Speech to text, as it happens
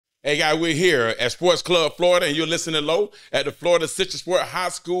Hey, guys, we're here at Sports Club Florida, and you're listening low at the Florida Citrus Sport High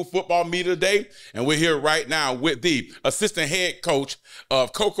School Football Meet today. And we're here right now with the assistant head coach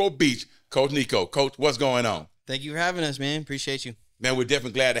of Cocoa Beach, Coach Nico. Coach, what's going on? Thank you for having us, man. Appreciate you. Man, we're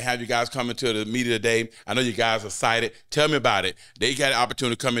definitely glad to have you guys coming to the meet today. I know you guys are excited. Tell me about it. They got an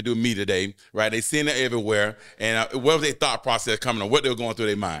opportunity to come and do a meet today, right? They seen it everywhere. And what was their thought process coming on? What they were going through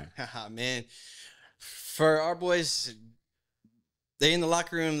their mind? Man, for our boys, they in the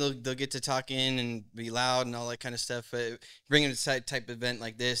locker room, they'll get to talk in and be loud and all that kind of stuff. But bringing a type of event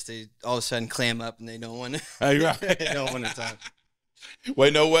like this, they all of a sudden clam up and they don't want to. They don't want to talk. Well,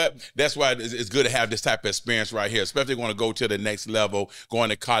 you know what? That's why it's good to have this type of experience right here, especially want to go to the next level,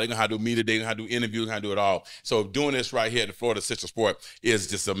 going to college, going to how to do media day, going to how to do interviews, going to do it all. So doing this right here at the Florida Citrus Sport is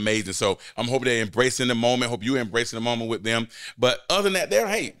just amazing. So I'm hoping they're embracing the moment. Hope you're embracing the moment with them. But other than that,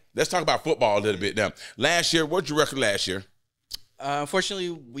 hey, let's talk about football a little bit now. Last year, what'd you record last year?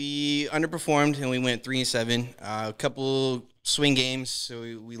 Unfortunately, we underperformed and we went 3-7. A couple swing games, so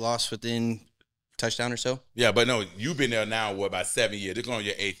we lost within touchdown or so. Yeah, but no, you've been there now, about 7 years. It's going on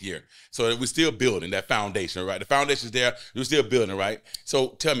your 8th year. So we're still building that foundation, right? The foundation's there. We're still building, right? So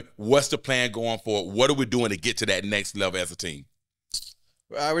tell me, what's the plan going forward? What are we doing to get to that next level as a team?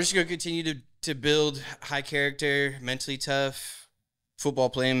 We're just going to continue to build high character, mentally tough, football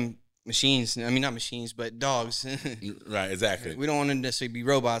playing machines. I mean, not machines, but dogs. Right, exactly. We don't want them to necessarily be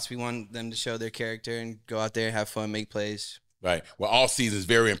robots. We want them to show their character and go out there, have fun, make plays. Right. Well, off season is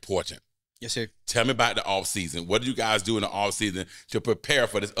very important. Yes, sir. Tell me about the off season. What do you guys do in the off season to prepare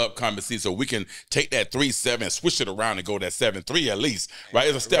for this upcoming season so we can take that 3-7 and switch it around and go that 7-3 at least, right?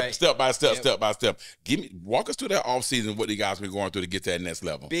 It's a step by step. Walk us through that off season. What you guys been going through to get to that next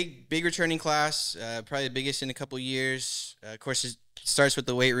level? Big returning class, probably the biggest in a couple years. Of course, it starts with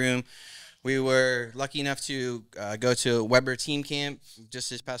the weight room. We were lucky enough to go to a Weber team camp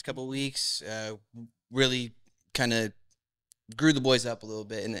just this past couple weeks. Really kind of grew the boys up a little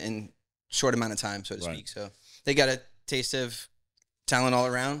bit and short amount of time, so to speak. So they got a taste of talent all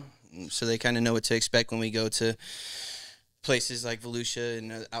around, so they kind of know what to expect when we go to places like Volusia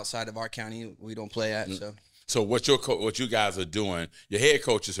and outside of our county we don't play at. So what you guys are doing? Your head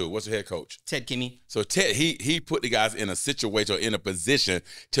coach is who? What's the head coach? Ted Kimmy. So Ted, he put the guys in a situation or in a position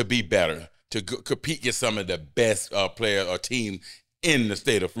to be better, to compete against some of the best players or team in the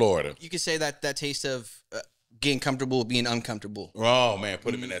state of Florida. You could say that taste of getting comfortable with being uncomfortable. Oh, man,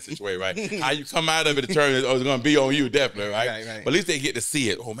 put him in that situation, right? How you come out of it, determines it's going to be on you, definitely, right? Right. But at least they get to see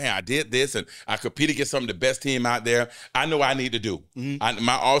it. Oh, man, I did this, and I competed against some of the best team out there. I know I need to do.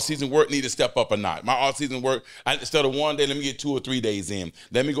 My all-season work need to step up a notch. My all-season work, instead of one day, let me get 2 or 3 days in.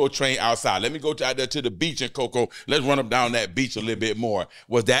 Let me go train outside. Let me go out there to the beach in Cocoa. Let's run up down that beach a little bit more.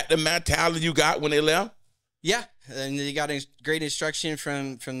 Was that the mentality you got when they left? Yeah, and they got great instruction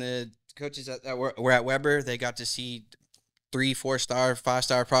from the coaches that were at Weber. They got to see 3, 4-star,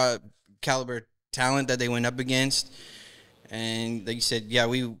 5-star caliber talent that they went up against, and like you said, yeah,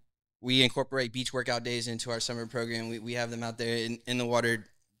 we incorporate beach workout days into our summer program. We have them out there in the water,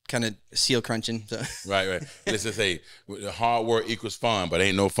 kind of seal crunching. So. Right. Let's just say hard work equals fun, but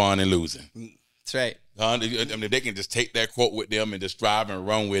ain't no fun in losing. That's right. I mean, they can just take that quote with them and just drive and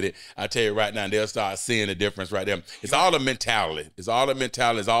run with it. I tell you right now, they'll start seeing the difference right there. It's all the mentality. It's all the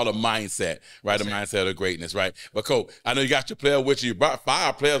mindset, right? The mindset of greatness, right? But, Coach, I know you got your player with you. You brought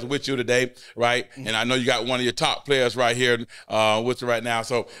 5 players with you today, right? And I know you got one of your top players right here with you right now.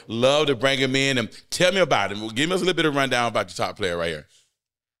 So, love to bring him in and tell me about him. Give us a little bit of rundown about your top player right here.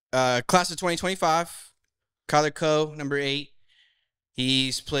 Class of 2025, Kyler Coe, number 8.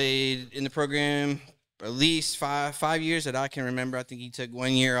 He's played in the program at least five years that I can remember. I think he took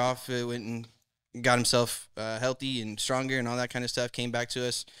 1 year off, went and got himself healthy and stronger and all that kind of stuff. Came back to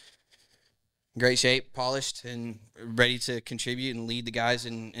us, great shape, polished, and ready to contribute and lead the guys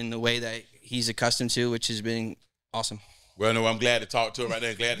in the way that he's accustomed to, which has been awesome. Well, no, I'm glad to talk to him right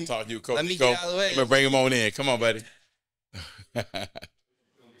there. Glad to talk to you, Coach. Let me get out of the way. I'm going to bring him on in. Come on, buddy.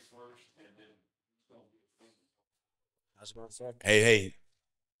 Hey,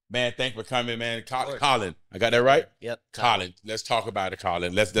 man, thanks for coming, man. Colin, I got that right? Yep. Colin, let's talk about it,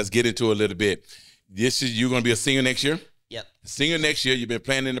 Colin. Let's get into it a little bit. You're going to be a senior next year? Yep. Senior next year. You've been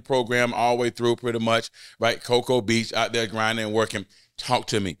playing in the program all the way through pretty much, right? Cocoa Beach, out there grinding and working. Talk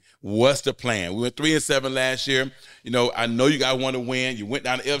to me. What's the plan? We went 3-7 last year. You know, I know you guys want to win. You went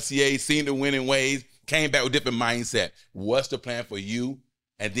down to FCA, seen the winning ways, came back with different mindset. What's the plan for you?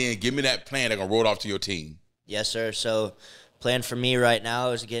 And then give me that plan that's going to roll off to your team. Yes, sir. So plan for me right now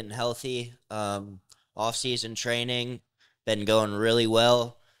is getting healthy. Off-season training, been going really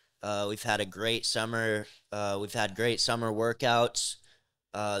well. We've had a great summer. We've had great summer workouts.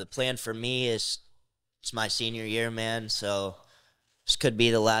 The plan for me is it's my senior year, man. So this could be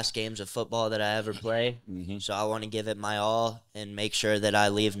the last games of football that I ever play. So I want to give it my all and make sure that I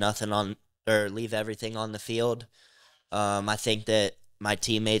leave everything on the field. I think that my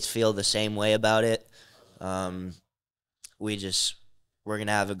teammates feel the same way about it. We're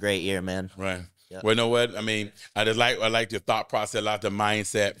gonna have a great year, man. Right. Yep. Well, you know what? I mean, I like the thought process, I like the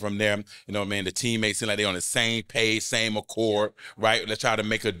mindset from them. You know, man, the teammates seem like they're on the same page, same accord, right? Let's try to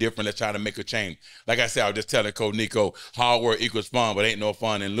make a difference. Let's try to make a change. Like I said, I was just telling Coach Nico, hard work equals fun, but ain't no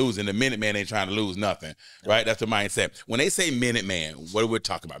fun in losing. The Minuteman ain't trying to lose nothing, right? That's the mindset. When they say Minuteman, what are we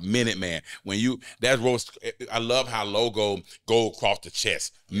talking about? Minuteman. I love how logo go across the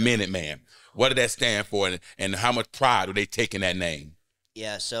chest. Minuteman. What did that stand for, and how much pride do they take in that name?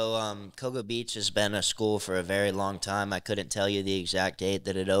 Yeah, so Cocoa Beach has been a school for a very long time. I couldn't tell you the exact date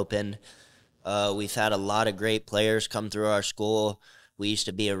that it opened. We've had a lot of great players come through our school. We used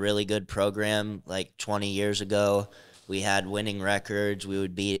to be a really good program like 20 years ago. We had winning records. We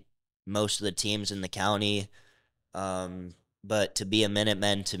would beat most of the teams in the county. But to be a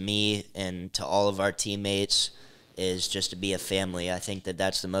Minuteman to me and to all of our teammates is just to be a family. I think that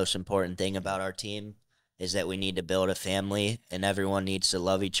that's the most important thing about our team, is that we need to build a family and everyone needs to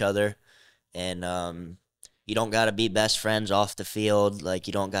love each other. And you don't got to be best friends off the field. Like,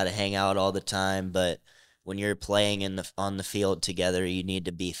 you don't got to hang out all the time. But when you're playing on the field together, you need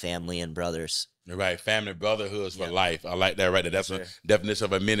to be family and brothers. You're right. Family, brotherhoods for life. I like that right there. That's a definition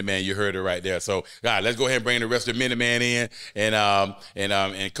of a Minuteman. You heard it right there. So, guys, let's go ahead and bring the rest of the Minuteman in.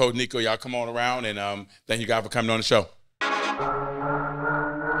 And Coach Nico, y'all come on around. And thank you guys for coming on the show.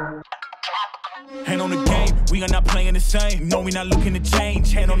 Hand on the game, we are not playing the same. No, we not looking to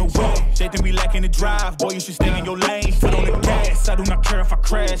change. Hand on the wheel, they think we lacking the drive. Boy, you should stay in your lane. Foot on the gas, I do not care if I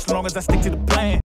crash, as long as I stick to the plan.